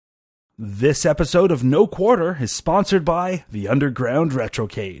This episode of No Quarter is sponsored by the Underground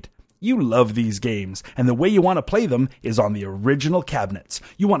Retrocade. You love these games, and the way you want to play them is on the original cabinets.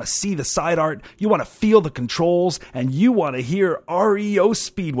 You want to see the side art, you want to feel the controls, and you want to hear REO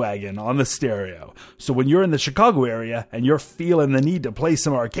Speedwagon on the stereo. So when you're in the Chicago area and you're feeling the need to play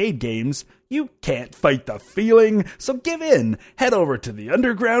some arcade games, you can't fight the feeling, so give in. Head over to the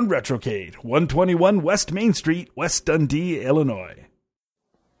Underground Retrocade, 121 West Main Street, West Dundee, Illinois.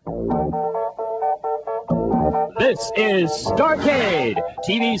 This is Starcade,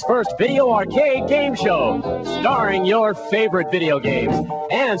 TV's first video arcade game show, starring your favorite video games,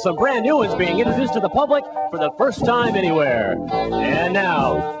 and some brand new ones being introduced to the public for the first time anywhere. And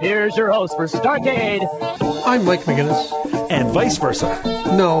now, here's your host for Starcade. I'm Mike McGinnis. And vice versa.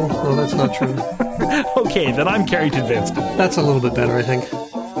 No, that's not true. Okay, then I'm Carrington Vincent. That's a little bit better, I think.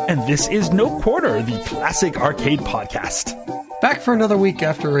 And this is No Quarter, the classic arcade podcast. Back for another week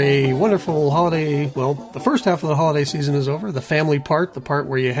after a wonderful holiday. Well, the first half of the holiday season is over. The family part, the part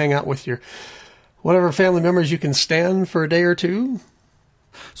where you hang out with your whatever family members you can stand for a day or two.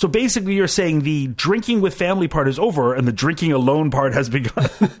 So basically you're saying the drinking with family part is over and the drinking alone part has begun.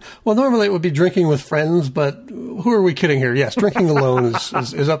 Well, normally it would be drinking with friends, but who are we kidding here? Yes, drinking alone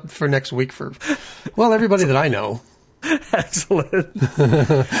is up for next week for, well, everybody that I know. Excellent.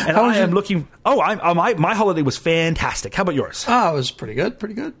 And I am looking... my holiday was fantastic. How about yours? It was pretty good.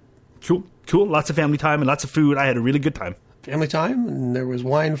 Cool. Lots of family time and lots of food. I had a really good time. Family time, and there was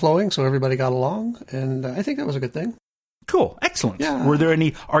wine flowing, so everybody got along, and I think that was a good thing. Cool. Excellent. Yeah. Were there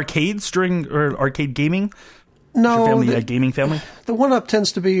any arcades or arcade gaming? No, your family, gaming family. The 1UP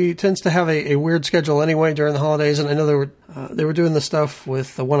tends to have a weird schedule anyway during the holidays, and I know they were doing the stuff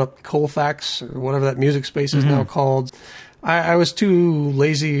with the 1UP Colfax or whatever that music space is now called. I was too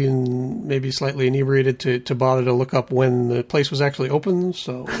lazy and maybe slightly inebriated to bother to look up when the place was actually open.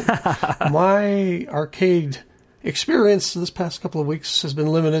 So my arcade experience this past couple of weeks has been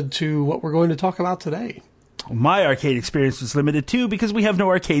limited to what we're going to talk about today. My arcade experience was limited too because we have no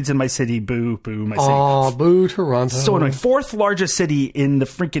arcades in my city. Boo, my city. Aw, boo, Toronto. So annoying. Fourth largest city in the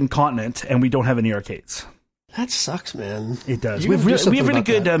freaking continent, and we don't have any arcades. That sucks, man. It does. We have really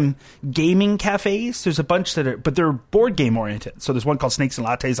good gaming cafes. There's a bunch but they're board game oriented. So there's one called Snakes and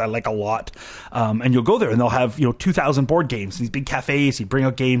Lattes I like a lot. And you'll go there and they'll have 2,000 board games. These big cafes. You bring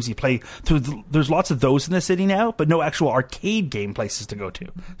out games. You play. There's lots of those in the city now, but no actual arcade game places to go to.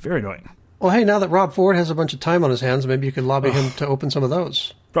 Very annoying. Well, hey, now that Rob Ford has a bunch of time on his hands, maybe you could lobby him to open some of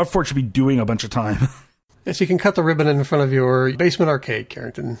those. Rob Ford should be doing a bunch of time. Yes, you can cut the ribbon in front of your basement arcade,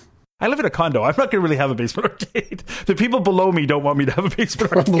 Carrington. I live in a condo. I'm not going to really have a basement arcade. The people below me don't want me to have a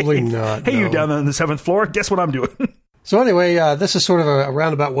basement arcade. Probably not. Hey, no. You down on the 7th floor, guess what I'm doing? So anyway, this is sort of a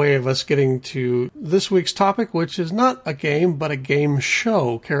roundabout way of us getting to this week's topic, which is not a game, but a game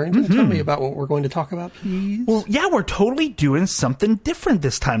show. Carrington, tell me about what we're going to talk about, please. Well, yeah, we're totally doing something different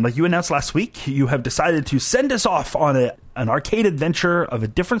this time. Like you announced last week, you have decided to send us off on an arcade adventure of a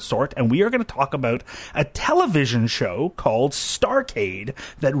different sort, and we are going to talk about a television show called Starcade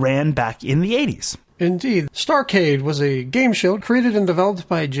that ran back in the 80s. Indeed. Starcade was a game show created and developed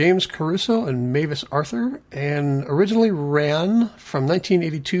by James Caruso and Mavis Arthur, and originally ran from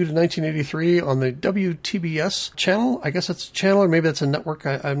 1982 to 1983 on the WTBS channel. I guess that's a channel, or maybe that's a network.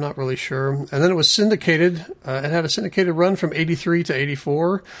 I'm not really sure. And then it was syndicated. It had a syndicated run from 83 to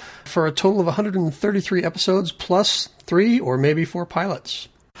 84 for a total of 133 episodes, plus 3 or maybe 4 pilots.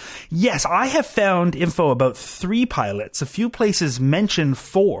 Yes, I have found info about 3 pilots. A few places mention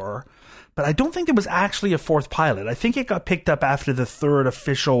 4, but I don't think there was actually a 4th pilot. I think it got picked up after the 3rd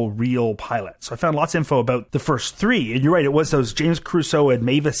official real pilot. So I found lots of info about the first 3. And you're right, it was those James Caruso and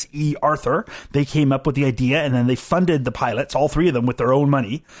Mavis E. Arthur. They came up with the idea, and then they funded the pilots, all 3 of them, with their own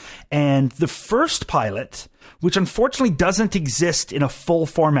money. And the first pilot, which unfortunately doesn't exist in a full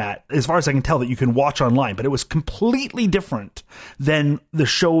format, as far as I can tell, that you can watch online, but it was completely different than the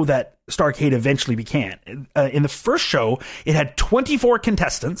show that Starcade eventually became. In the first show, it had 24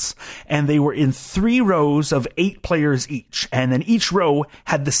 contestants, and they were in 3 rows of 8 players each. And then each row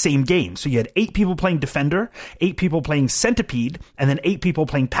had the same game. So you had 8 people playing Defender, 8 people playing Centipede, and then 8 people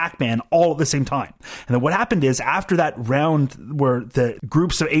playing Pac-Man all at the same time. And then what happened is, after that round where the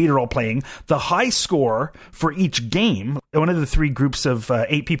groups of 8 are all playing, the high score for each game, one of the 3 groups of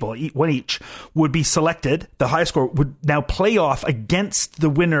 8 people, one each, would be selected. The high score would now play off against the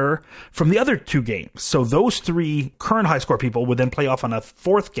winner from the other 2 games. So those 3 current high score people would then play off on a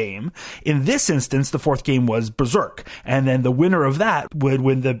 4th game. In this instance, the 4th game was Berserk. And then the winner of that would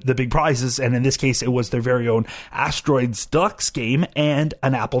win the big prizes. And in this case, it was their very own Asteroids Deluxe game and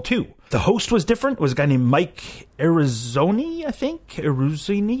an Apple II. The host was different. It was a guy named Mike Eruzione, I think.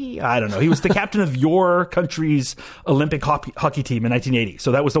 Eruzione? I don't know. He was the captain of your country's Olympic hockey team in 1980.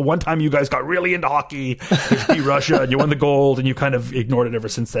 So that was the one time you guys got really into hockey. You beat Russia and you won the gold, and you kind of ignored it ever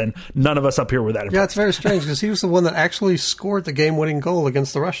since then. None of us up here were that impressed. Yeah, it's very strange because he was the one that actually scored the game-winning goal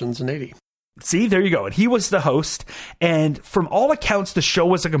against the Russians in 80. See, there you go. And he was the host. And from all accounts, the show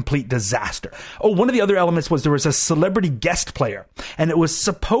was a complete disaster. Oh, one of the other elements was there was a celebrity guest player, and it was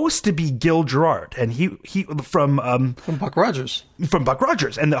supposed to be Gil Gerard. And he from Buck Rogers. From Buck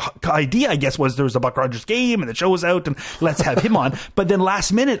Rogers. And the idea, I guess, was there was a Buck Rogers game and the show was out and let's have him on. But then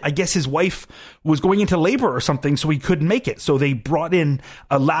last minute, I guess his wife was going into labor or something, so he couldn't make it. So they brought in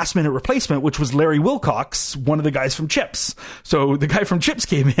a last minute replacement, which was Larry Wilcox, one of the guys from Chips. So the guy from Chips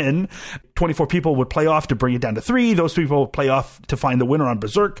came in. 24 people would play off to bring it down to 3. Those people would play off to find the winner on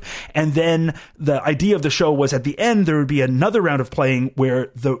Berserk. And then the idea of the show was at the end, there would be another round of playing where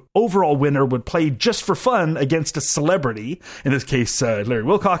the overall winner would play just for fun against a celebrity, in this case, Larry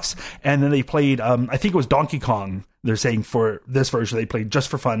Wilcox. And then they played, I think it was Donkey Kong. They're saying for this version, they played just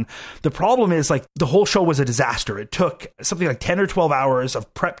for fun. The problem is, like, the whole show was a disaster. It took something like 10 or 12 hours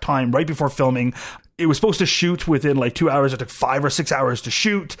of prep time right before filming. It was supposed to shoot within like 2 hours. It took 5 or 6 hours to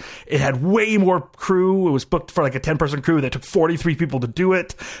shoot. It had way more crew. It was booked for like a 10-person crew that took 43 people to do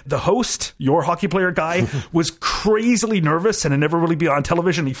it. The host, your hockey player guy, was crazily nervous and had never really been on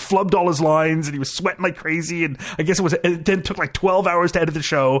television. He flubbed all his lines and he was sweating like crazy. And I guess it then took like 12 hours to edit the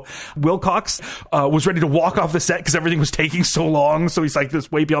show. Wilcox was ready to walk off the set because everything was taking so long. So he's like, this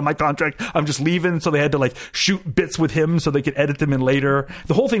is way beyond my contract. I'm just leaving. So they had to like shoot bits with him so they could edit them in later.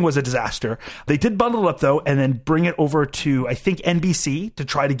 The whole thing was a disaster. They did bundle it up though, and then bring it over to, I think, NBC to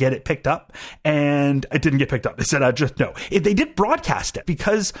try to get it picked up. And it didn't get picked up. They said, just no. They did broadcast it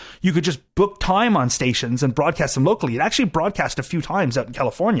because you could just book time on stations and broadcast them locally. It actually broadcast a few times out in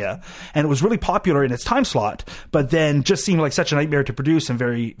California, and it was really popular in its time slot, but then just seemed like such a nightmare to produce and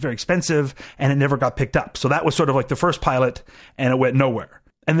very, very expensive, and it never got picked up. So that was sort of like the first pilot, and it went nowhere.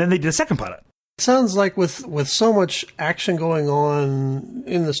 And then they did a second pilot. Sounds like with so much action going on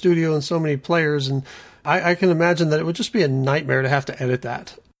in the studio and so many players, and I can imagine that it would just be a nightmare to have to edit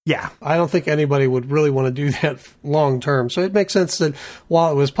that. Yeah. I don't think anybody would really want to do that long term. So it makes sense that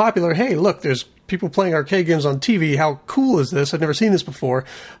while it was popular, hey, look, there's people playing arcade games on TV. How cool is this? I've never seen this before.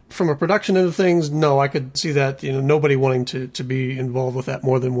 From a production end of things, no, I could see that, nobody wanting to be involved with that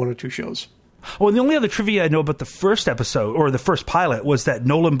more than 1 or 2 shows. Oh, and the only other trivia I know about the first episode or the first pilot was that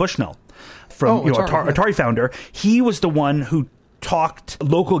Nolan Bushnell from Atari founder, he was the one who talked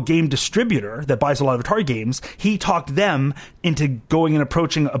local game distributor that buys a lot of Atari games. He talked them into going and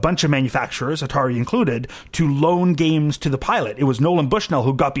approaching a bunch of manufacturers, Atari included, to loan games to the pilot. It was Nolan Bushnell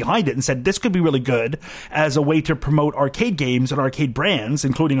who got behind it and said, this could be really good as a way to promote arcade games and arcade brands,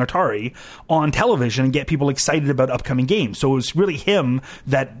 including Atari, on television and get people excited about upcoming games. So it was really him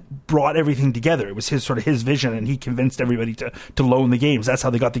that brought everything together. It was his vision, and he convinced everybody to loan the games. That's how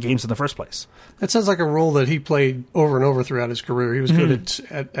they got the games in the first place. That sounds like a role that he played over and over throughout his career. He was good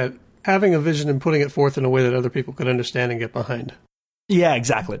at having a vision and putting it forth in a way that other people could understand and get behind. Yeah,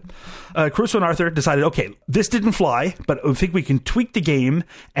 exactly. Caruso and Arthur decided, okay, this didn't fly, but I think we can tweak the game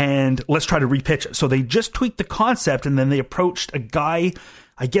and let's try to repitch it. So they just tweaked the concept, and then they approached a guy,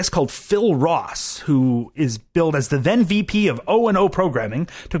 I guess, called Phil Ross, who is billed as the then VP of O&O programming.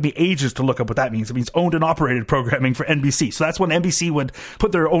 Took me ages to look up what that means. It means owned and operated programming for NBC. So that's when NBC would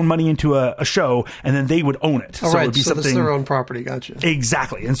put their own money into a show, and then they would own it. All right, it would be so that's their own property. Gotcha.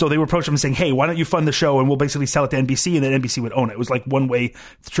 Exactly. And so they would approach them and saying, hey, why don't you fund the show, and we'll basically sell it to NBC, and then NBC would own it. It was like one way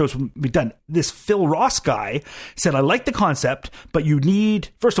the shows would be done. This Phil Ross guy said, I like the concept, but you need,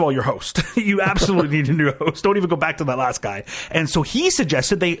 first of all, your host. You absolutely need a new host. Don't even go back to that last guy. And so he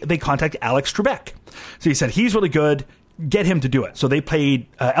suggested they contact Alex Trebek. So he said, he's really good. Get him to do it. So they paid,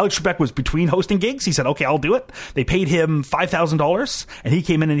 Alex Trebek was between hosting gigs. He said, okay, I'll do it. They paid him $5,000, and he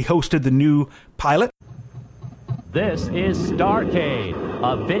came in and he hosted the new pilot. This is Starcade,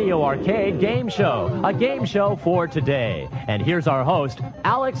 a video arcade game show. A game show for today. And here's our host,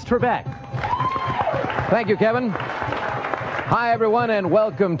 Alex Trebek. Thank you, Kevin. Hi, everyone, and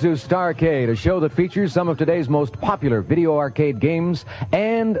welcome to Starcade, a show that features some of today's most popular video arcade games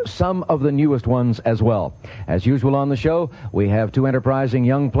and some of the newest ones as well. As usual on the show, we have 2 enterprising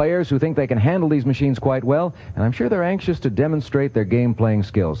young players who think they can handle these machines quite well, and I'm sure they're anxious to demonstrate their game-playing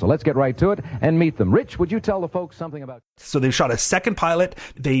skills. So let's get right to it and meet them. Rich, would you tell the folks something about... So they shot a second pilot,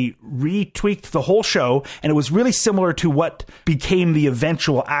 they retweaked the whole show, and it was really similar to what became the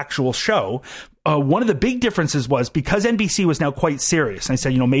eventual actual show. one of the big differences was because NBC was now quite serious. And I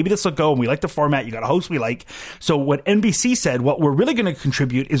said, maybe this will go, and we like the format. You got a host we like. So what NBC said, what we're really going to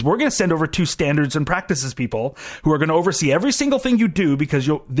contribute is we're going to send over 2 standards and practices people who are going to oversee every single thing you do, because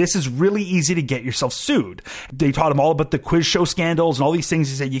this is really easy to get yourself sued. They taught him all about the quiz show scandals and all these things.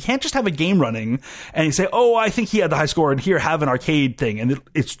 He said, you can't just have a game running and you say, oh, I think he had the high score, and here, have an arcade thing. And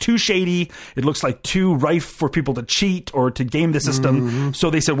it's too shady. It looks like too rife for people to cheat or to game the system. Mm-hmm. So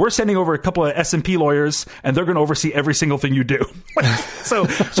they said, we're sending over a couple of S&P lawyers, and they're going to oversee every single thing you do. so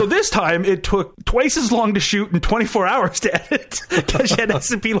this time it took twice as long to shoot and 24 hours to edit because you had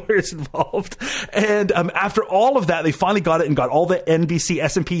S&P lawyers involved. And after all of that, they finally got it and got all the NBC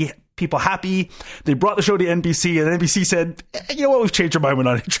S&P people happy. They brought the show to NBC, and NBC said, you know what, we've changed our mind, we're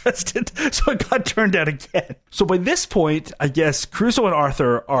not interested. So it got turned down again. So by this point, I guess Caruso and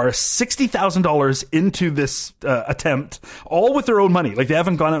Arthur are $60,000 into this attempt, all with their own money. Like, they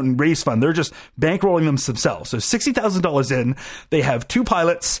haven't gone out and raised fund. They're just bankrolling them themselves. So $60,000 in. They have 2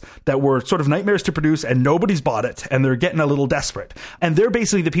 pilots that were sort of nightmares to produce, and nobody's bought it, and they're getting a little desperate. And they're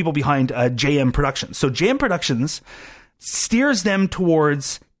basically the people behind JM Productions. So JM Productions steers them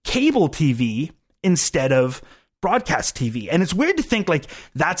towards cable TV instead of broadcast TV. And it's weird to think like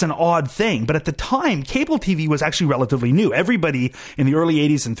that's an odd thing, but at the time, cable TV was actually relatively new. Everybody in the early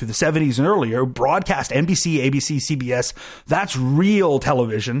 80s and through the 70s and earlier broadcast NBC, ABC, CBS. That's real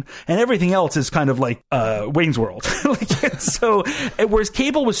television, and everything else is kind of like Wayne's World. So whereas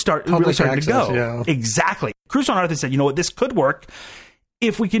cable was really starting to go. Yeah. Exactly. Caruso and Arthur said, you know what, this could work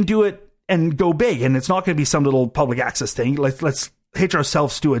if we can do it and go big, and it's not going to be some little public access thing. Let's hitch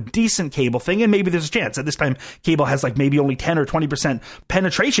ourselves to a decent cable thing, and maybe there's a chance. At this time, cable has like maybe only 10 or 20%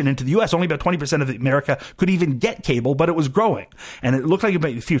 penetration into the US. Only about 20% of America could even get cable, but it was growing, and it looked like it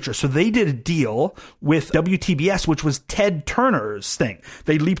might be the future. So they did a deal with WTBS, which was Ted Turner's thing.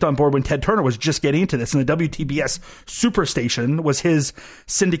 They leaped on board when Ted Turner was just getting into this, and the WTBS Superstation was his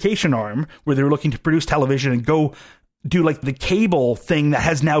syndication arm, where they were looking to produce television and go do like the cable thing that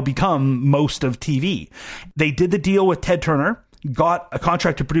has now become most of TV. They did the deal with Ted Turner, got a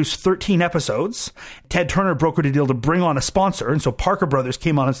contract to produce 13 episodes. Ted Turner brokered a deal to bring on a sponsor, and so Parker Brothers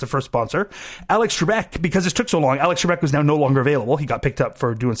came on as the first sponsor. Alex Trebek, because it took so long, Alex Trebek was now no longer available. He got picked up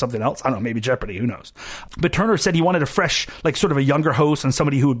for doing something else. I don't know, maybe Jeopardy, who knows. But Turner said he wanted a fresh, like sort of a younger host and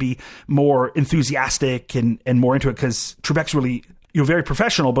somebody who would be more enthusiastic and more into it, because Trebek's really very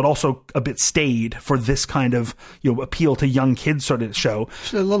professional, but also a bit staid for this kind of, appeal to young kids sort of show.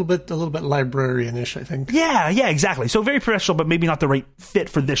 A little bit librarian-ish, I think. Yeah, exactly. So very professional, but maybe not the right fit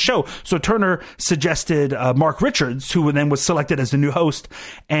for this show. So Turner suggested Mark Richards, who then was selected as the new host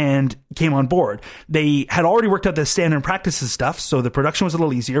and came on board. They had already worked out the standard and practices stuff, so the production was a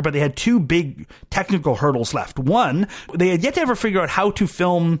little easier, but they had 2 big technical hurdles left. One, they had yet to ever figure out how to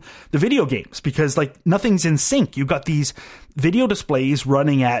film the video games, because like nothing's in sync. You've got these video displays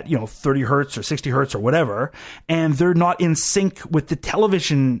running at 30 hertz or 60 hertz or whatever, and they're not in sync with the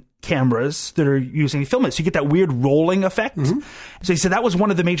television cameras that are using to film it. So you get that weird rolling effect. Mm-hmm. So he said that was one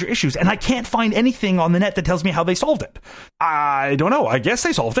of the major issues. And I can't find anything on the net that tells me how they solved it. I don't know. I guess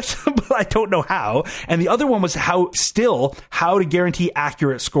they solved it, but I don't know how. And the other one was how to guarantee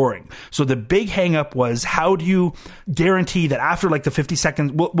accurate scoring. So the big hang up was, how do you guarantee that after like the 50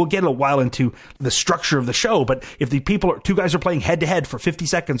 seconds, we'll get a while into the structure of the show, but if the two guys are playing head to head for 50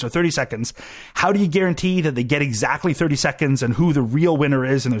 seconds or 30 seconds, how do you guarantee that they get exactly 30 seconds and who the real winner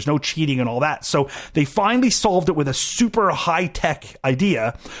is, and there's no cheating and all that? So they finally solved it with a super high-tech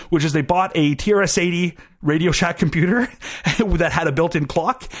idea, which is they bought a TRS-80 Radio Shack computer that had a built-in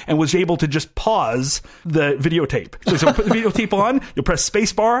clock and was able to just pause the videotape. So put the videotape on, you'll press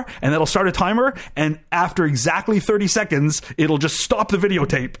spacebar, and that'll start a timer, and after exactly 30 seconds, it'll just stop the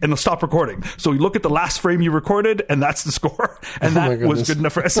videotape and it'll stop recording. So you look at the last frame you recorded, and that's the score. And that was good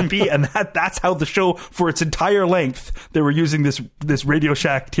enough for S&P, and that's how the show, for its entire length, they were using this Radio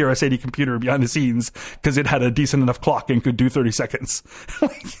Shack TRS-80 computer behind the scenes because it had a decent enough clock and could do 30 seconds.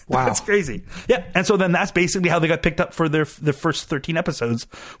 Wow. That's crazy. Yeah, and so then that's basically how they got picked up for the first 13 episodes,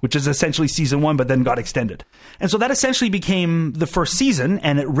 which is essentially season 1, but then got extended. And so that essentially became the first season,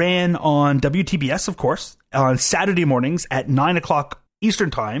 and it ran on WTBS, of course, on Saturday mornings at 9 o'clock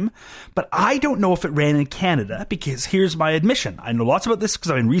Eastern time. But I don't know if it ran in Canada, because here's my admission. I know lots about this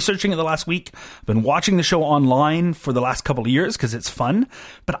because I've been researching it the last week. I've been watching the show online for the last couple of years because it's fun,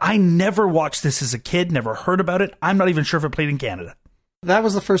 but I never watched this as a kid, never heard about it. I'm not even sure if it played in Canada. That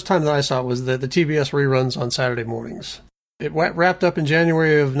was the first time that I saw it, was the TBS reruns on Saturday mornings. It wrapped up in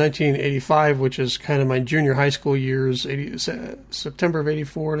January of 1985, which is kind of my junior high school years, September of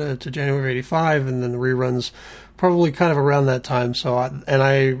 84 to January of 85, and then the reruns probably kind of around that time. So,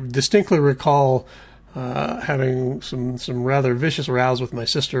 I distinctly recall having some rather vicious rows with my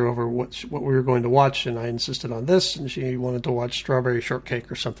sister over what we were going to watch, and I insisted on this, and she wanted to watch Strawberry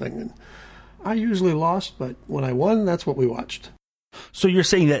Shortcake or something. And I usually lost, but when I won, that's what we watched. So you're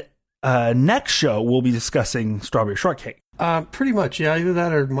saying that next show we'll be discussing Strawberry Shortcake? Pretty much, yeah. Either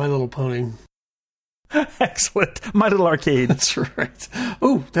that or My Little Pony. Excellent. My Little Arcade. That's right.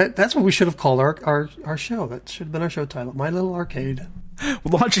 Oh, that's what we should have called our show. That should have been our show title, My Little Arcade.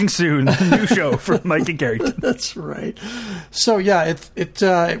 Launching soon, new show from Mike and Carrington. That's right. So yeah, it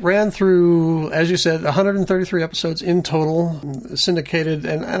ran through, as you said, 133 episodes in total, syndicated,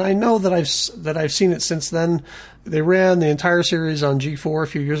 and I know that I've seen it since then. They ran the entire series on G4 a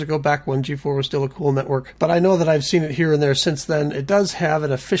few years ago, back when G4 was still a cool network. But I know that I've seen it here and there since then. It does have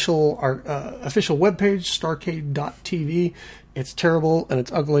an official webpage, starcade.tv. It's terrible and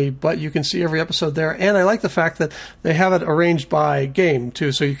it's ugly, but you can see every episode there. And I like the fact that they have it arranged by game,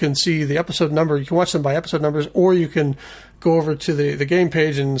 too. So you can see the episode number. You can watch them by episode numbers, or you can go over to the game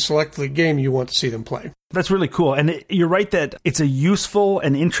page and select the game you want to see them play. That's really cool. And you're right that it's a useful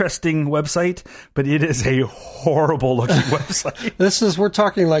and interesting website, but it is a horrible-looking website. We're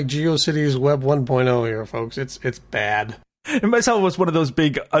talking like GeoCities Web 1.0 here, folks. It's bad. And myself was one of those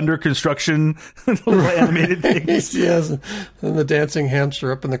big under construction little animated things. Yes, and the dancing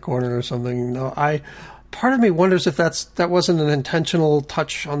hamster up in the corner or something. No, part of me wonders if that wasn't an intentional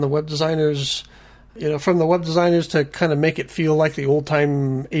touch on the web designers, from the web designers to kind of make it feel like the old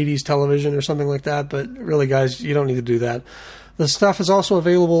time 80s television or something like that. But really, guys, you don't need to do that. The stuff is also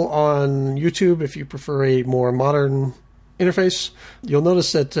available on YouTube if you prefer a more modern interface. You'll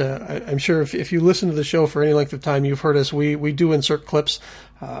notice that I'm sure if you listen to the show for any length of time, you've heard us. We do insert clips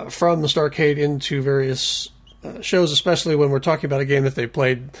from the Starcade into various shows, especially when we're talking about a game that they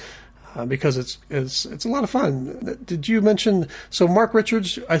played, because it's a lot of fun. Did you mention? So Mark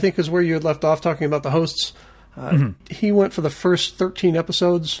Richards, I think, is where you had left off talking about the hosts. He went for the first 13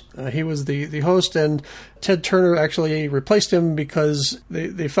 episodes. He was the host, and Ted Turner actually replaced him because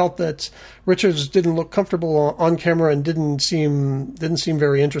they felt that Richards didn't look comfortable on camera and didn't seem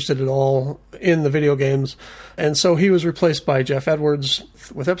very interested at all in the video games. And so he was replaced by Jeff Edwards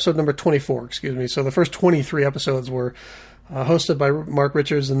with episode number 24, So the first 23 episodes were hosted by Mark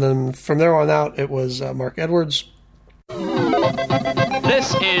Richards, and then from there on out, it was Mark Edwards.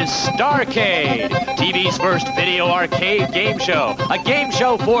 This is Starcade, TV's first video arcade game show. A game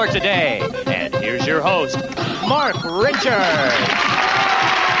show for today. And here's your host, Mark Richards.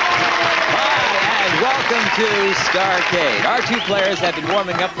 Hi, and welcome to Starcade. Our two players have been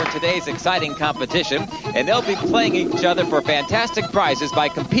warming up for today's exciting competition, and they'll be playing each other for fantastic prizes by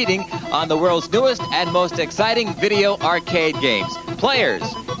competing on the world's newest and most exciting video arcade games. Players,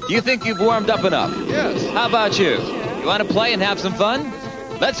 do you think you've warmed up enough? Yes. How about you? You want to play and have some fun?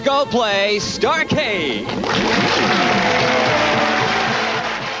 Let's go play Starcade!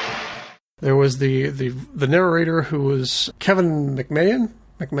 There was the narrator who was Kevin McMahon.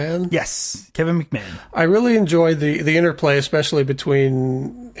 Yes, Kevin McMahon. I really enjoyed the interplay, especially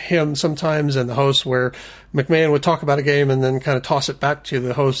between him sometimes and the host, where McMahon would talk about a game and then kind of toss it back to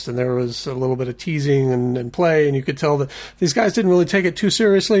the host, and there was a little bit of teasing and play, and you could tell that these guys didn't really take it too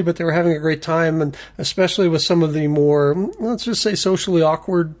seriously, but they were having a great time, and especially with some of the more, let's just say, socially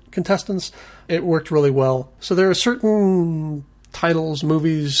awkward contestants, it worked really well. So there are certain titles,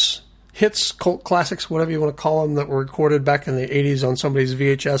 movies, hits, cult classics, whatever you want to call them, that were recorded back in the 80s on somebody's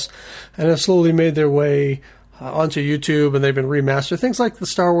VHS and have slowly made their way onto YouTube, and they've been remastered. Things like the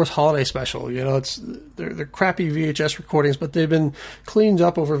Star Wars Holiday Special, they're crappy VHS recordings, but they've been cleaned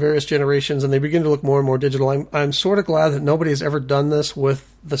up over various generations, and they begin to look more and more digital. I'm sort of glad that nobody has ever done this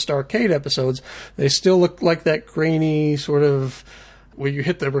with the Starcade episodes. They still look like that grainy sort of, where you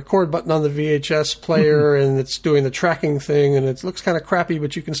hit the record button on the VHS player and it's doing the tracking thing, and it looks kind of crappy,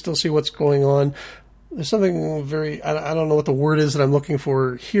 but you can still see what's going on. There's something very, I don't know what the word is that I'm looking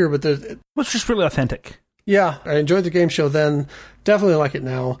for here, but it's just really authentic. Yeah, I enjoyed the game show then. Definitely like it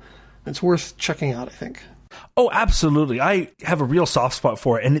now. It's worth checking out, I think. Oh, absolutely. I have a real soft spot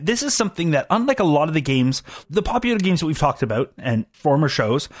for it. And this is something that, unlike a lot of the games, the popular games that we've talked about and former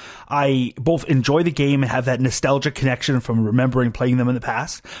shows, I both enjoy the game and have that nostalgic connection from remembering playing them in the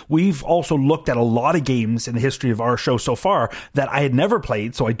past. We've also looked at a lot of games in the history of our show so far that I had never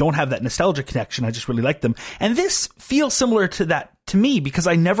played, so I don't have that nostalgic connection. I just really like them. And this feels similar to that to me, because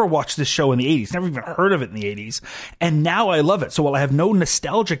I never watched this show in the 80s, never even heard of it in the 80s, and now I love it. So while I have no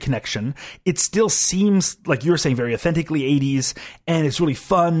nostalgia connection, it still seems, like you were saying, very authentically 80s, and it's really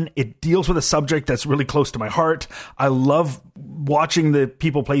fun. It deals with a subject that's really close to my heart. I love watching the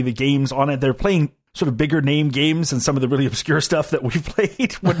people play the games on it. They're playing sort of bigger name games and some of the really obscure stuff that we've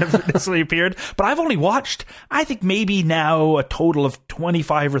played wouldn't have necessarily appeared. But I've only watched, I think maybe now a total of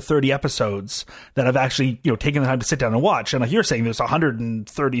 25 or 30 episodes that I've actually, taken the time to sit down and watch. And like you're saying, there's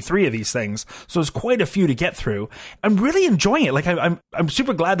 133 of these things. So there's quite a few to get through. I'm really enjoying it. Like I'm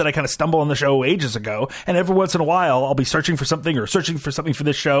super glad that I kind of stumbled on the show ages ago. And every once in a while, I'll be searching for something for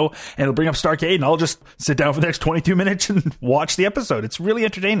this show, and it'll bring up Starcade, and I'll just sit down for the next 22 minutes and watch the episode. It's really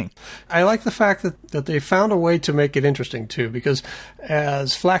entertaining. I like the fact that they found a way to make it interesting, too, because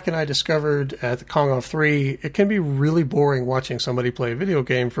as Flack and I discovered at the Kong Off 3, it can be really boring watching somebody play a video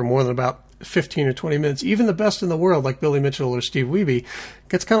game for more than about 15 or 20 minutes. Even the best in the world, like Billy Mitchell or Steve Wiebe,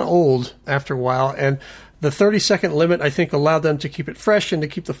 gets kind of old after a while, and the 30-second limit, I think, allowed them to keep it fresh and to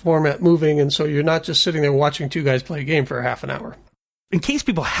keep the format moving, and so you're not just sitting there watching two guys play a game for a half an hour. In case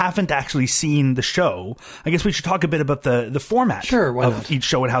people haven't actually seen the show, I guess we should talk a bit about the format of each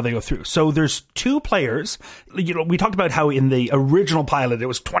show and how they go through. So there's 2 players. We talked about how in the original pilot it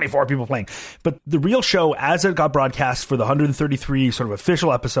was 24 people playing. But the real show, as it got broadcast for the 133 sort of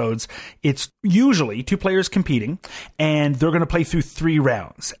official episodes, it's usually 2 players competing, and they're going to play through 3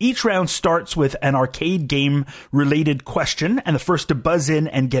 rounds. Each round starts with an arcade game-related question, and the first to buzz in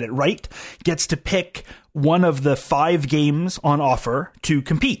and get it right gets to pick one of the 5 games on offer to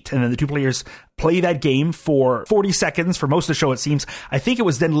compete. And then the 2 players play that game for 40 seconds for most of the show, it seems. I think it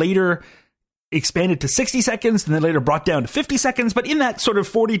was then later expanded to 60 seconds and then later brought down to 50 seconds, but in that sort of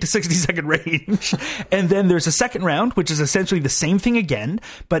 40 to 60 second range. And then there's a second round, which is essentially the same thing again.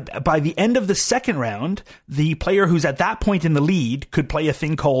 But by the end of the second round, the player who's at that point in the lead could play a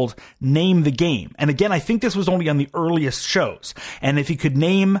thing called Name the Game. And again, I think this was only on the earliest shows. And if he could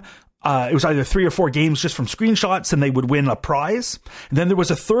name it was either 3 or 4 games just from screenshots, and they would win a prize. And then there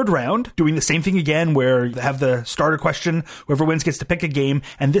was a third round doing the same thing again, where they have the starter question. Whoever wins gets to pick a game.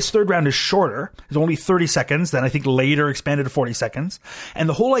 And this third round is shorter. It's only 30 seconds. Then I think later expanded to 40 seconds. And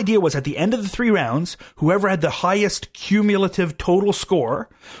the whole idea was at the end of the 3 rounds, whoever had the highest cumulative total score,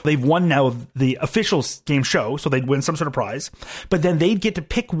 they've won now the official game show. So they'd win some sort of prize. But then they'd get to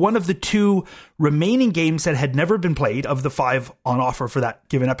pick one of the 2 remaining games that had never been played of the 5 on offer for that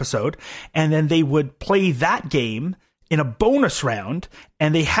given episode. And then they would play that game in a bonus round,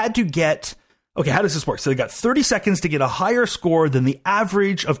 and they had to get, okay, how does this work? So they got 30 seconds to get a higher score than the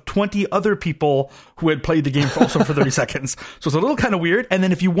average of 20 other people who had played the game also for 30 seconds. So it's a little kind of weird. And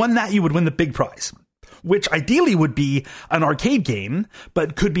then if you won that, you would win the big prize, which ideally would be an arcade game,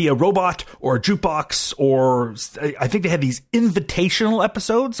 but could be a robot or a jukebox, or I think they had these invitational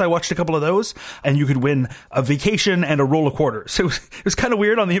episodes. I watched a couple of those, and you could win a vacation and a roll of quarters. So it was kind of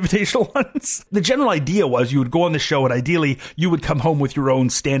weird on the invitational ones. The general idea was you would go on the show, and ideally you would come home with your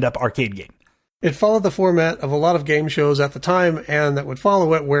own stand-up arcade game. It followed the format of a lot of game shows at the time, and that would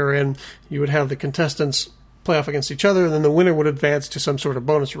follow it, wherein you would have the contestants play off against each other, and then the winner would advance to some sort of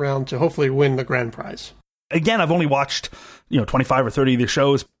bonus round to hopefully win the grand prize. Again, I've only watched 25 or 30 of these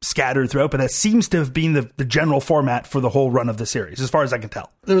shows scattered throughout, but that seems to have been the general format for the whole run of the series, as far as I can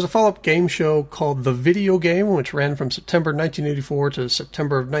tell. There was a follow-up game show called The Video Game, which ran from September 1984 to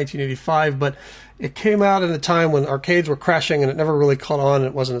September of 1985, but it came out at a time when arcades were crashing and it never really caught on.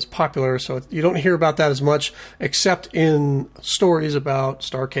 It wasn't as popular, so you don't hear about that as much, except in stories about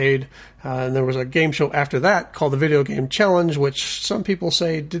Starcade. And there was a game show after that called The Video Game Challenge, which some people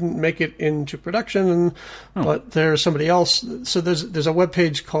say didn't make it into production, but there's somebody else. So there's a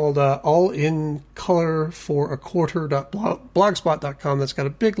webpage called allincolorforaquarter.blogspot.com that's got a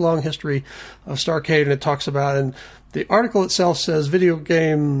big, long history of Starcade, and it talks about, and the article itself says Video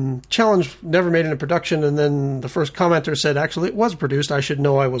Game Challenge never made it into production, and then the first commenter said, actually, it was produced. I should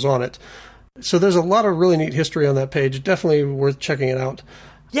know I was on it. So there's a lot of really neat history on that page. Definitely worth checking it out.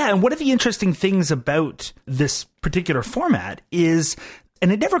 Yeah, and one of the interesting things about this particular format is,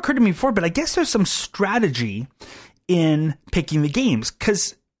 and it never occurred to me before, but I guess there's some strategy in picking the games,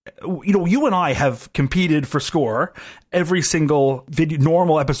 because you and I have competed for score every single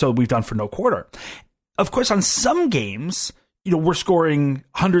normal episode we've done for No Quarter. Of course, on some games, we're scoring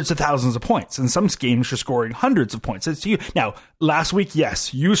hundreds of thousands of points. In some games, you're scoring hundreds of points. It's you. Now, last week,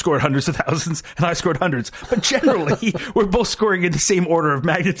 yes, you scored hundreds of thousands and I scored hundreds. But generally, we're both scoring in the same order of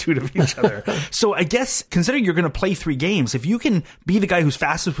magnitude of each other. So I guess, considering you're going to play 3 games, if you can be the guy who's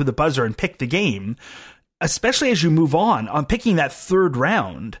fastest with the buzzer and pick the game, especially as you move on picking that third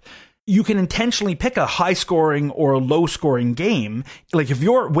round, you can intentionally pick a high-scoring or a low-scoring game. Like, if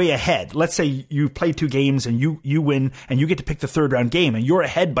you're way ahead, let's say you play 2 games and you win and you get to pick the third-round game and you're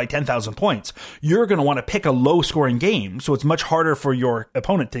ahead by 10,000 points, you're going to want to pick a low-scoring game, so it's much harder for your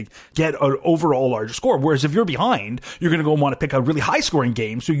opponent to get an overall larger score. Whereas if you're behind, you're going to go and want to pick a really high-scoring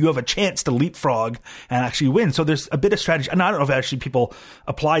game, so you have a chance to leapfrog and actually win. So there's a bit of strategy. And I don't know if actually people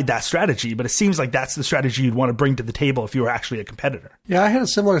applied that strategy, but it seems like that's the strategy you'd want to bring to the table if you were actually a competitor. Yeah, I had a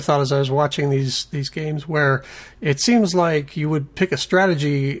similar thought as I was watching these games, where it seems like you would pick a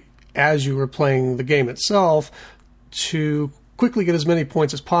strategy as you were playing the game itself to quickly get as many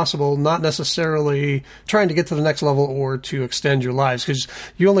points as possible, not necessarily trying to get to the next level or to extend your lives, because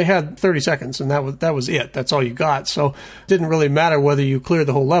you only had 30 seconds and that was it. That's all you got. So it didn't really matter whether you cleared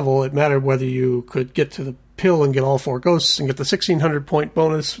the whole level. It mattered whether you could get to the pill and get all 4 ghosts and get the 1,600 point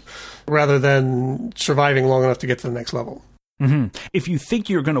bonus rather than surviving long enough to get to the next level. Mm-hmm. If you think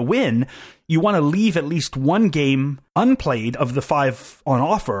you're going to win, you want to leave at least one game unplayed of the 5 on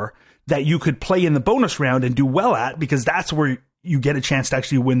offer that you could play in the bonus round and do well at, because that's where you get a chance to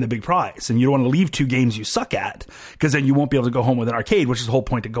actually win the big prize. And you don't want to leave 2 games you suck at, because then you won't be able to go home with an arcade, which is the whole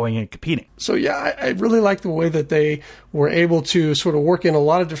point of going and competing. So yeah, I really like the way that they were able to sort of work in a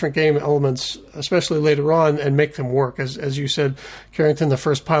lot of different game elements, especially later on, and make them work. As you said, Carrington, the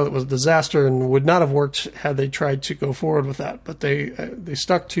first pilot was a disaster and would not have worked had they tried to go forward with that. But they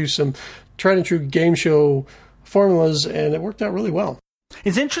stuck to some tried and true game show formulas, and it worked out really well.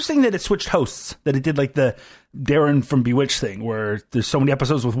 It's interesting that it switched hosts, that it did like the Darren from Bewitched thing, where there's so many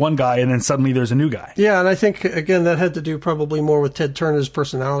episodes with one guy and then suddenly there's a new guy. Yeah, and I think, again, that had to do probably more with Ted Turner's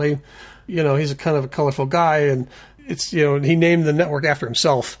personality. You know, he's a kind of a colorful guy, and it's, you know, he named the network after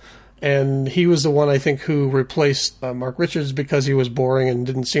himself. And he was the one, I think, who replaced Mark Richards because he was boring and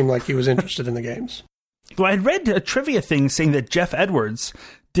didn't seem like he was interested in the games. Well, I had read a trivia thing saying that Jeff Edwards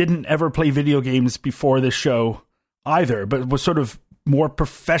didn't ever play video games before this show either, but was sort of more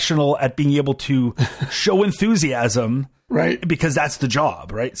professional at being able to show enthusiasm, right? Because that's the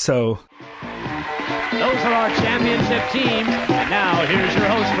job, right? So those are our championship teams. And now here's your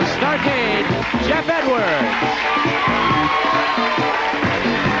host for Starcade, Jeff Edwards.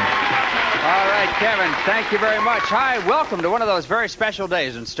 All right, Kevin, thank you very much. Hi, welcome to one of those very special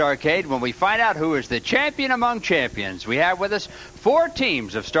days in Starcade when we find out who is the champion among champions. We have with us 4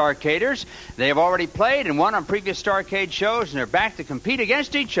 teams of Starcaders. They have already played and won on previous Starcade shows, and they're back to compete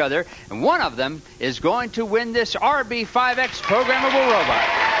against each other, and one of them is going to win this RB5X programmable robot.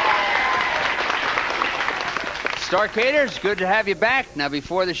 Starcaders, good to have you back. Now,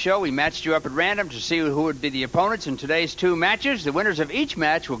 before the show, we matched you up at random to see who would be the opponents in today's 2 matches. The winners of each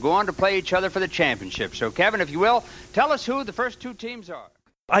match will go on to play each other for the championship. So, Kevin, if you will, tell us who the first 2 teams are.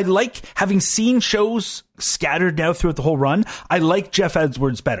 I like, having seen shows scattered now throughout the whole run, I like Jeff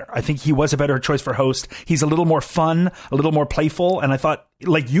Edwards better. I think he was a better choice for host. He's a little more fun, a little more playful, and I thought,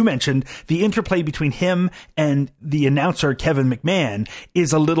 like you mentioned, the interplay between him and the announcer, Kevin McMahon,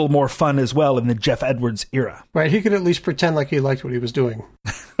 is a little more fun as well in the Jeff Edwards era. Right, he could at least pretend like he liked what he was doing.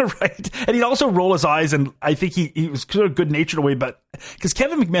 Right, and he'd also roll his eyes, and I think he was sort of good-natured away, but because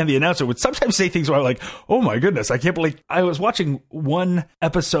Kevin McMahon, the announcer, would sometimes say things where I'm like, oh my goodness, I can't believe. I was watching one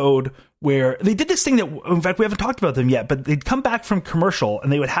episode where they did this thing that, in fact, we haven't talked about them yet, but they'd come back from commercial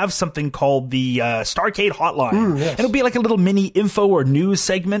and they would have something called the Starcade Hotline. Yes. And it would be like a little mini info or news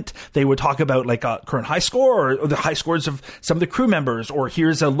segment. They would talk about like a current high score or the high scores of some of the crew members, or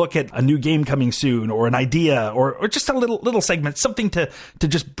here's a look at a new game coming soon, or an idea, or just a little segment, something to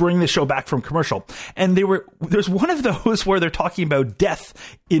just bring the show back from commercial. And there's one of those where they're talking about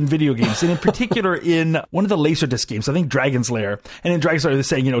death in video games, and in particular in one of the Laserdisc games, I think Dragon's Lair. And in Dragon's Lair, they're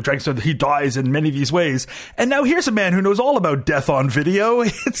saying, Dragon's Lair, he dies in many of these ways. And now here's a man who knows all about death on video.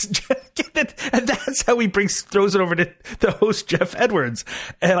 And that's how he throws it over to the host, Jeff Edwards.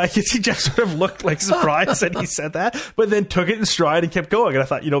 And I can see Jeff sort of looked like surprised that he said that, but then took it in stride and kept going. And I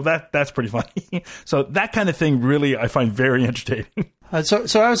thought, that's pretty funny. So that kind of thing really I find very entertaining. So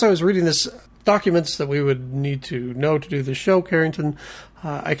as I was reading this documents that we would need to know to do the show, Carrington,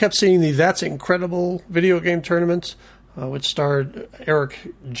 I kept seeing the That's Incredible video game tournament, which starred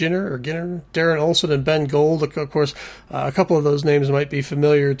Eric Ginner, Darren Olson, and Ben Gold. Of course, a couple of those names might be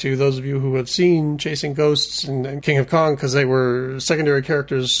familiar to those of you who have seen Chasing Ghosts and King of Kong, because they were secondary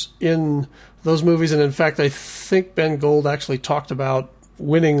characters in those movies. And in fact, I think Ben Gold actually talked about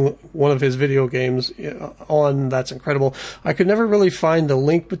winning one of his video games on That's Incredible. I could never really find the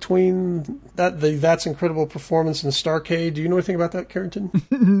link between That's Incredible performance and Starcade. Do you know anything about that, Carrington?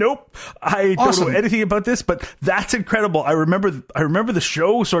 Nope. I Awesome. don't know anything about this, but That's Incredible. I remember the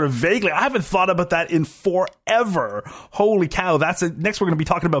show sort of vaguely. I haven't thought about that in forever. Holy cow. Next we're going to be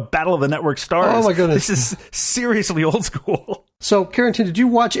talking about Battle of the Network Stars. Oh my goodness. This is seriously old school. So, Carrington, did you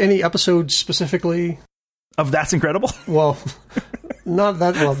watch any episodes specifically? Of That's Incredible? Well, not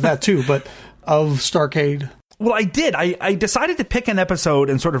that, well, that too, but of Starcade. Well, I did. I decided to pick an episode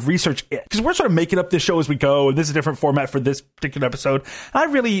and sort of research it. Because we're sort of making up this show as we go, and this is a different format for this particular episode. I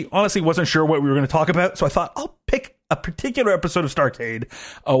really, honestly, wasn't sure what we were going to talk about, so I thought I'll pick a particular episode of Starcade.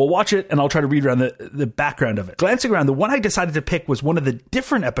 We'll watch it, and I'll try to read around the background of it. Glancing around, the one I decided to pick was one of the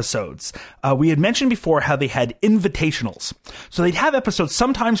different episodes. We had mentioned before how they had invitationals. So they'd have episodes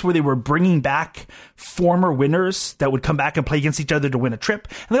sometimes where they were bringing back former winners that would come back and play against each other to win a trip.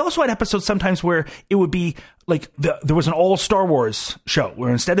 And they also had episodes sometimes where it would be like there was an all Star Wars show where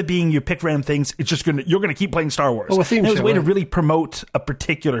instead of being you pick random things, it's just you're gonna keep playing Star Wars. Oh, a theme and it was show, a way to right? really promote a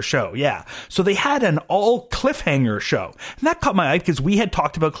particular show. Yeah. So they had an all cliffhanger show. And that caught my eye because we had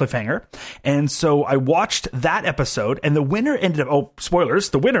talked about Cliffhanger. And so I watched that episode, and the winner ended up, oh, spoilers,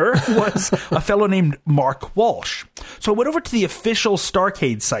 the winner was a fellow named Mark Walsh. So I went over to the official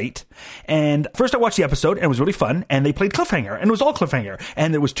Starcade site, and first I watched the episode, and it was really fun, and they played Cliffhanger, and it was all Cliffhanger.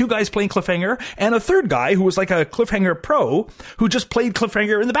 And there was 2 guys playing Cliffhanger, and a third guy who was like a Cliffhanger pro who just played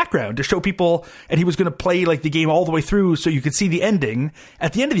Cliffhanger in the background to show people, and he was going to play like the game all the way through so you could see the ending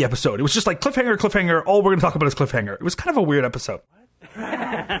at the end of the episode. It was just like Cliffhanger, all we're going to talk about is Cliffhanger. It was kind of a weird episode.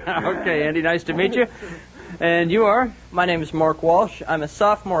 Okay, Andy, nice to meet you. And you are? My name is Mark Walsh. I'm a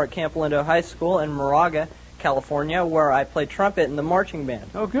sophomore at Camp Lindo High School in Moraga, California, where I play trumpet in the marching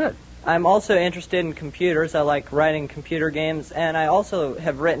band. Oh, good. I'm also interested in computers. I like writing computer games, and I also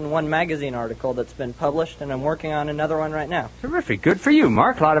have written one magazine article that's been published, and I'm working on another one right now. Terrific. Good for you,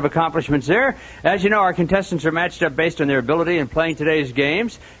 Mark. A lot of accomplishments there. As you know, our contestants are matched up based on their ability in playing today's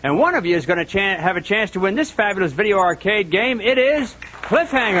games. And one of you is going to have a chance to win this fabulous video arcade game. It is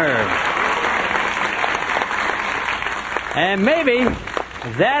Cliffhanger. And maybe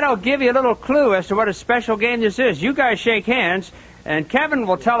that'll give you a little clue as to what a special game this is. You guys shake hands, and Kevin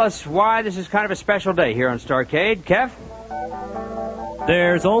will tell us why this is kind of a special day here on Starcade. Kev?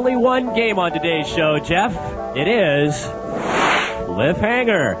 There's only one game on today's show, Jeff. It is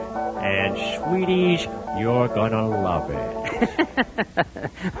Cliffhanger. And sweeties, you're gonna love it.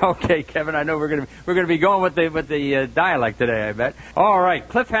 Okay, Kevin, I know we're gonna be going with the dialect today, I bet. All right,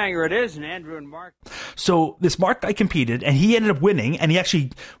 Cliffhanger it is, and Andrew and Mark. So this Mark guy competed, and he ended up winning, and he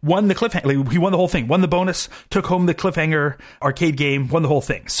actually won the Cliffhanger. Like, he won the whole thing, won the bonus, took home the Cliffhanger arcade game, won the whole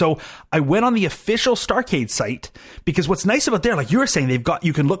thing. So I went on the official Starcade site, because what's nice about there, like you were saying,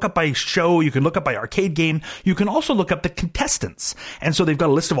 you can look up by show, you can look up by arcade game, you can also look up the contestants. And so they've got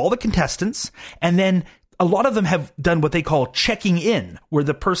a list of all the contestants, and then a lot of them have done what they call checking in, where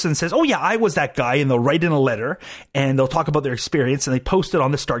the person says, oh yeah, I was that guy, and they'll write in a letter, and they'll talk about their experience, and they post it on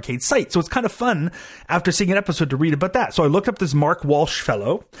the Starcade site. So it's kind of fun after seeing an episode to read about that. So I looked up this Mark Walsh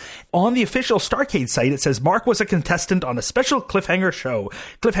fellow. On the official Starcade site, it says, Mark was a contestant on a special Cliffhanger show.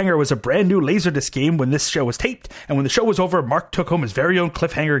 Cliffhanger was a brand new Laserdisc game when this show was taped, and when the show was over, Mark took home his very own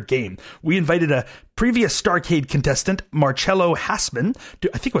Cliffhanger game. We invited a previous Starcade contestant, Marcello Hassman,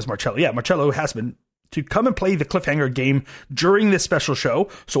 Marcello Hassman, to come and play the Cliffhanger game during this special show,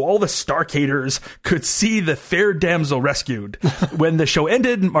 so all the Starcaders could see the fair damsel rescued. When the show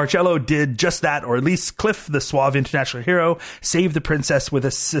ended, Marcello did just that, or at least Cliff, the suave international hero, saved the princess with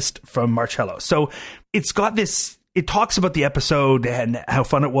assist from Marcello. So it's got this, it talks about the episode and how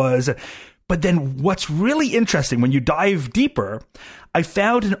fun it was. But then what's really interesting, when you dive deeper, I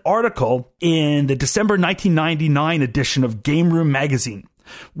found an article in the December 1999 edition of Game Room magazine,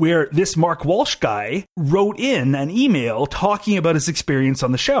 where this Mark Walsh guy wrote in an email talking about his experience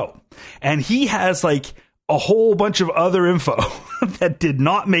on the show. And he has like a whole bunch of other info that did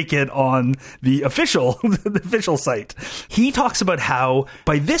not make it on the official site. He talks about how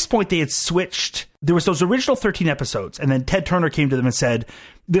by this point they had switched. There was those original 13 episodes, and then Ted Turner came to them and said,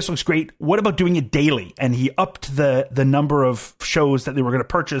 this looks great. What about doing it daily? And he upped the number of shows that they were going to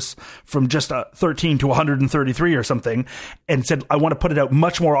purchase from just 13 to 133 or something, and said, I want to put it out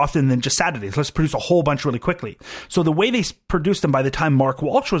much more often than just Saturdays. Let's produce a whole bunch really quickly. So the way they produced them by the time Mark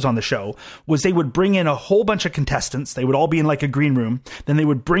Walsh was on the show was they would bring in a whole bunch of contestants. They would all be in like a green room. Then they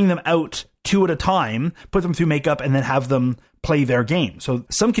would bring them out 2 at a time, put them through makeup, and then have them play their game. So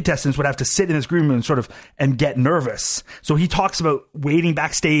some contestants would have to sit in this green room and get nervous. So he talks about waiting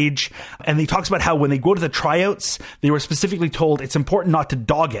backstage, and he talks about how when they go to the tryouts, they were specifically told it's important not to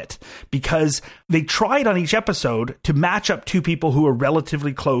dog it, because they tried on each episode to match up 2 people who were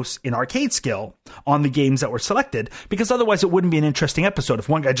relatively close in arcade skill on the games that were selected, because otherwise it wouldn't be an interesting episode if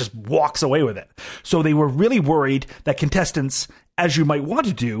one guy just walks away with it. So they were really worried that contestants, as you might want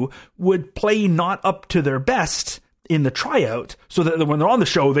to do, would play not up to their best in the tryout, so that when they're on the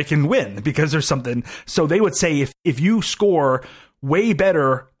show, they can win, because there's something. So they would say, if you score way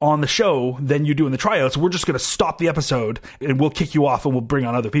better on the show than you do in the tryouts, we're just going to stop the episode and we'll kick you off and we'll bring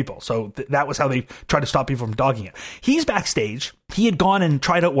on other people. So that was how they tried to stop people from dogging it. He's backstage. He had gone and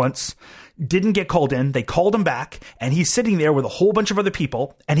tried out once, didn't get called in. They called him back, and he's sitting there with a whole bunch of other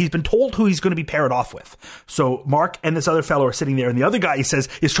people, and he's been told who he's going to be paired off with. So Mark and this other fellow are sitting there, and the other guy, he says,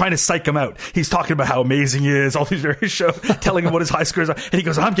 is trying to psych him out. He's talking about how amazing he is, all these various shows, telling him what his high scores are. And he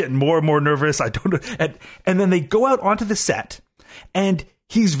goes, I'm getting more and more nervous. I don't know. And then they go out onto the set, and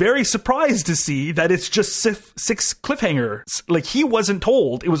he's very surprised to see that it's just 6 cliffhangers. Like, he wasn't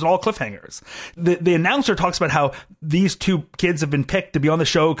told it was all cliffhangers. The announcer talks about how these 2 kids have been picked to be on the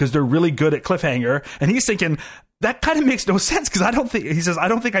show because they're really good at cliffhanger. And he's thinking, that kind of makes no sense, because I don't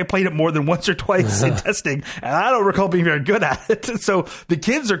think I played it more than once or twice in testing, and I don't recall being very good at it. So the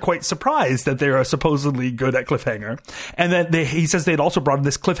kids are quite surprised that they are supposedly good at cliffhanger. And then he says they'd also brought in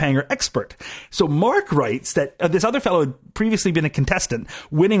this cliffhanger expert. So Mark writes that this other fellow had previously been a contestant,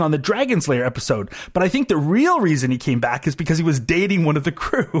 winning on the Dragon's Lair episode. But I think the real reason he came back is because he was dating one of the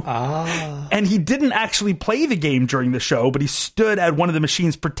crew. And he didn't actually play the game during the show, but he stood at one of the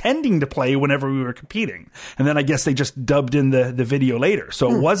machines pretending to play whenever we were competing. And then I guess they just dubbed in the video later.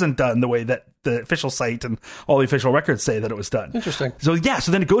 So it wasn't done the way that the official site and all the official records say that it was done. Interesting. So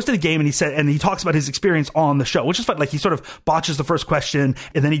so then it goes to the game, and he talks about his experience on the show, which is fun. Like, he sort of botches the first question,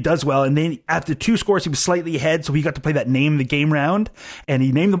 and then he does well. And then after 2 scores, he was slightly ahead. So he got to play that name the game round, and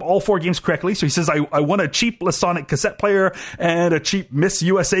he named them all 4 games correctly. So he says, I won a cheap Lasonic cassette player and a cheap Miss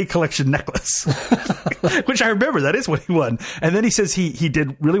USA collection necklace, which I remember. That is what he won. And then he says he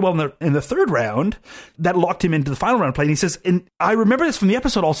did really well in the 3rd round. That locked him into the final round play. And he says, and I remember this from the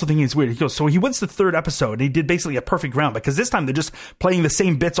episode, also thinking it's weird. He goes, so he wins the 3rd episode, and he did basically a perfect round, because this time they're just playing the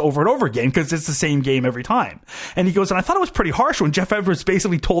same bits over and over again, because it's the same game every time. And he goes, and I thought it was pretty harsh when Jeff Edwards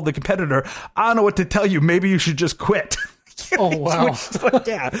basically told the competitor, I don't know what to tell you, maybe you should just quit. Oh, wow. Like,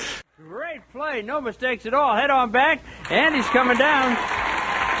 yeah. Great play, no mistakes at all. Head on back. Andy's coming down.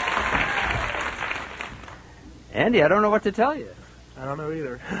 Andy, I don't know what to tell you. I don't know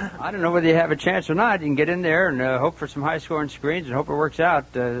either. I don't know whether you have a chance or not. You can get in there and hope for some high-scoring screens and hope it works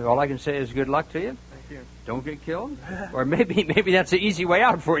out. All I can say is good luck to you. Thank you. Don't get killed. Or maybe that's the easy way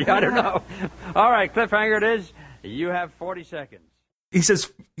out for you. I don't know. All right, cliffhanger it is. You have 40 seconds. He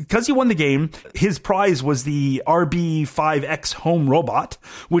says, because he won the game, his prize was the RB5X home robot,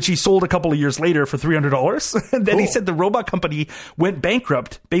 which he sold a couple of years later for $300. And then he said the robot company went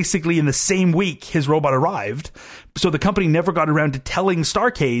bankrupt basically in the same week his robot arrived. So the company never got around to telling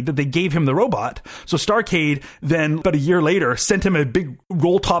Starcade that they gave him the robot. So Starcade then, about a year later, sent him a big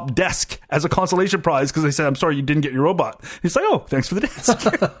roll-top desk as a consolation prize, because they said, I'm sorry you didn't get your robot. He's like, oh, thanks for the desk.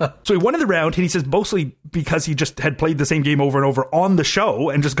 So he won in the round, and he says mostly because he just had played the same game over and over on the show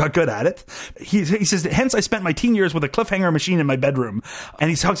and just got good at it. He says, hence I spent my teen years with a cliffhanger machine in my bedroom. And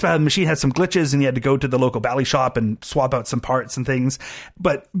he talks about how the machine had some glitches, and he had to go to the local Bally shop and swap out some parts and things.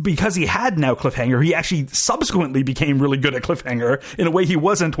 But because he had now cliffhanger, he actually subsequently became really good at cliffhanger in a way he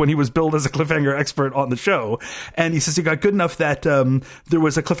wasn't when he was billed as a cliffhanger expert on the show. And he says he got good enough that there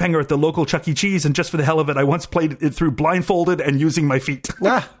was a cliffhanger at the local Chuck E. Cheese, and just for the hell of it, I once played it through blindfolded and using my feet.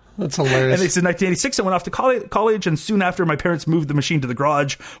 That's hilarious. And they said 1986, I went off to college, and soon after my parents moved the machine to the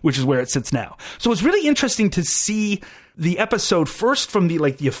garage, which is where it sits now. So it's really interesting to see the episode first from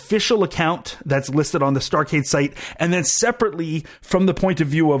the official account that's listed on the Starcade site, and then separately from the point of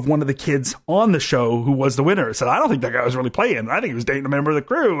view of one of the kids on the show who was the winner. Said, I don't think that guy was really playing. I think he was dating a member of the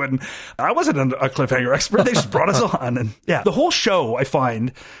crew, and I wasn't a cliffhanger expert. They just brought us on. And yeah, the whole show, I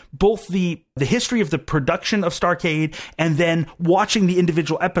find, both the history of the production of Starcade and then watching the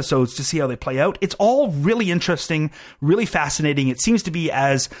individual episodes to see how they play out, it's all really interesting, really fascinating. It seems to be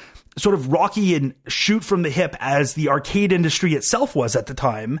as sort of rocky and shoot from the hip as the arcade industry itself was at the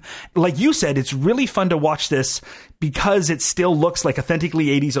time. Like you said, it's really fun to watch this because it still looks like authentically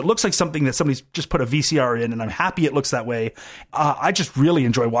 80s. It looks like something that somebody's just put a VCR in, and I'm happy it looks that way. I just really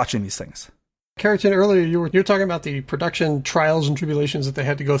enjoy watching these things. Carrington, earlier you were talking about the production trials and tribulations that they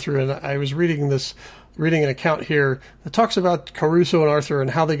had to go through, and I was reading this reading an account here that talks about Caruso and Arthur and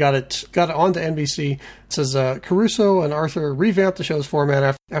how they got it onto NBC. It says Caruso and Arthur revamped the show's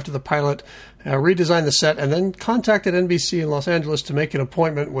format after the pilot, redesigned the set, and then contacted NBC in Los Angeles to make an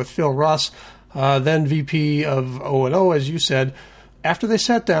appointment with Phil Ross, then VP of O&O, as you said. After they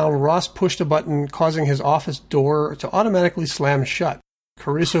sat down, Ross pushed a button, causing his office door to automatically slam shut.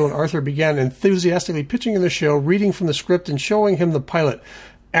 Caruso and Arthur began enthusiastically pitching in the show, reading from the script and showing him the pilot.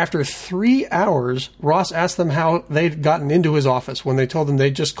 After 3 hours, Ross asked them how they'd gotten into his office. When they told him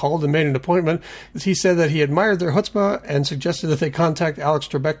they just called and made an appointment, he said that he admired their chutzpah and suggested that they contact Alex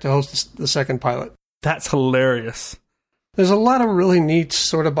Trebek to host the second pilot. That's hilarious. There's a lot of really neat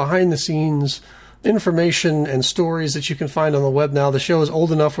sort of behind-the-scenes information and stories that you can find on the web now. The show is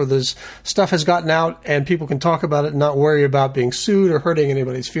old enough where this stuff has gotten out and people can talk about it and not worry about being sued or hurting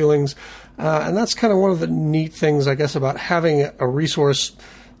anybody's feelings. And that's kind of one of the neat things, I guess, about having a resource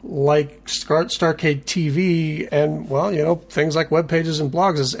like Starcade TV and, well, you know, things like web pages and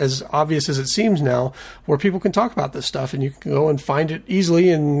blogs, as obvious as it seems now, where people can talk about this stuff and you can go and find it easily.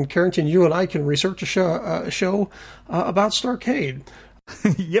 And Carrington, you and I can research a show about Starcade.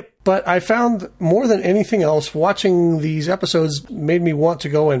 Yep. But I found more than anything else, watching these episodes made me want to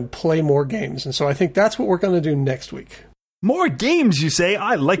go and play more games. And so I think that's what we're going to do next week. More games, you say?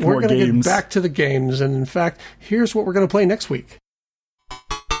 I like more games. We're going to get back to the games. And in fact, here's what we're going to play next week.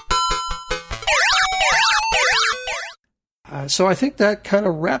 So I think that kind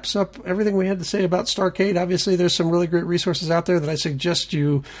of wraps up everything we had to say about Starcade. Obviously, there's some really great resources out there that I suggest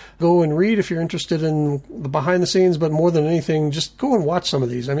you go and read if you're interested in the behind the scenes. But more than anything, just go and watch some of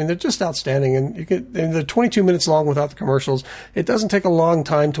these. I mean, they're just outstanding, and they're 22 minutes long without the commercials. It doesn't take a long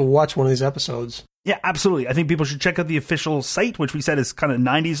time to watch one of these episodes. Yeah, absolutely. I think people should check out the official site, which we said is kind of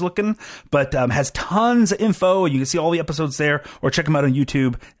 90s looking, but has tons of info. You can see all the episodes there, or check them out on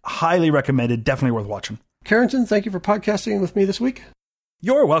YouTube. Highly recommended. Definitely worth watching. Carrington, thank you for podcasting with me this week.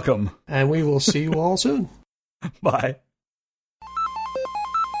 You're welcome. And we will see you all soon. Bye.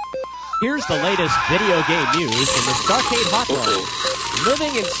 Here's the latest video game news in the Starcade Hotline.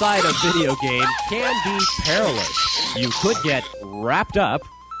 Living inside a video game can be perilous. You could get wrapped up,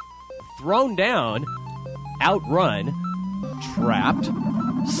 thrown down, outrun, trapped,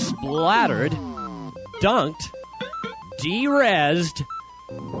 splattered, dunked, de-rezzed,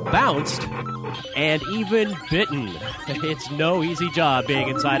 bounced, and even bitten. It's no easy job being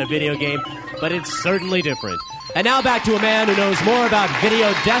inside a video game, but it's certainly different. And now back to a man who knows more about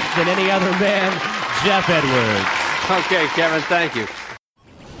video death than any other man, Jeff Edwards. Okay, Kevin, thank you.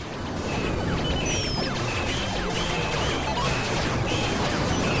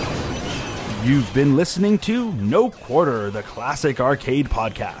 You've been listening to No Quarter, the classic arcade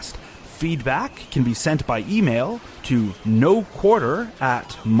podcast. Feedback can be sent by email to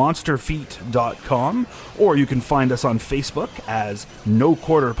noquarter@monsterfeet.com, or you can find us on Facebook as No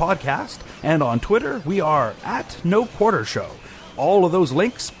Quarter Podcast, and on Twitter we are @NoQuarterShow. All of those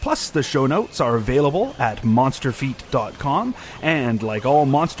links, plus the show notes, are available at monsterfeet.com, and like all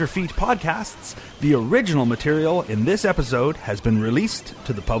Monster Feet podcasts, the original material in this episode has been released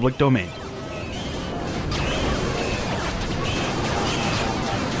to the public domain.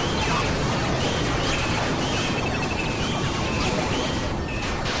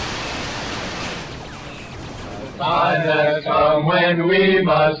 Time has come when we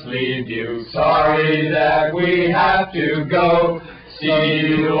must leave you. Sorry that we have to go. See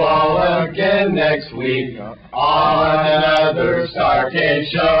you all again next week on another Starcade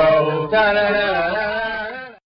show. Da-da-da-da-da.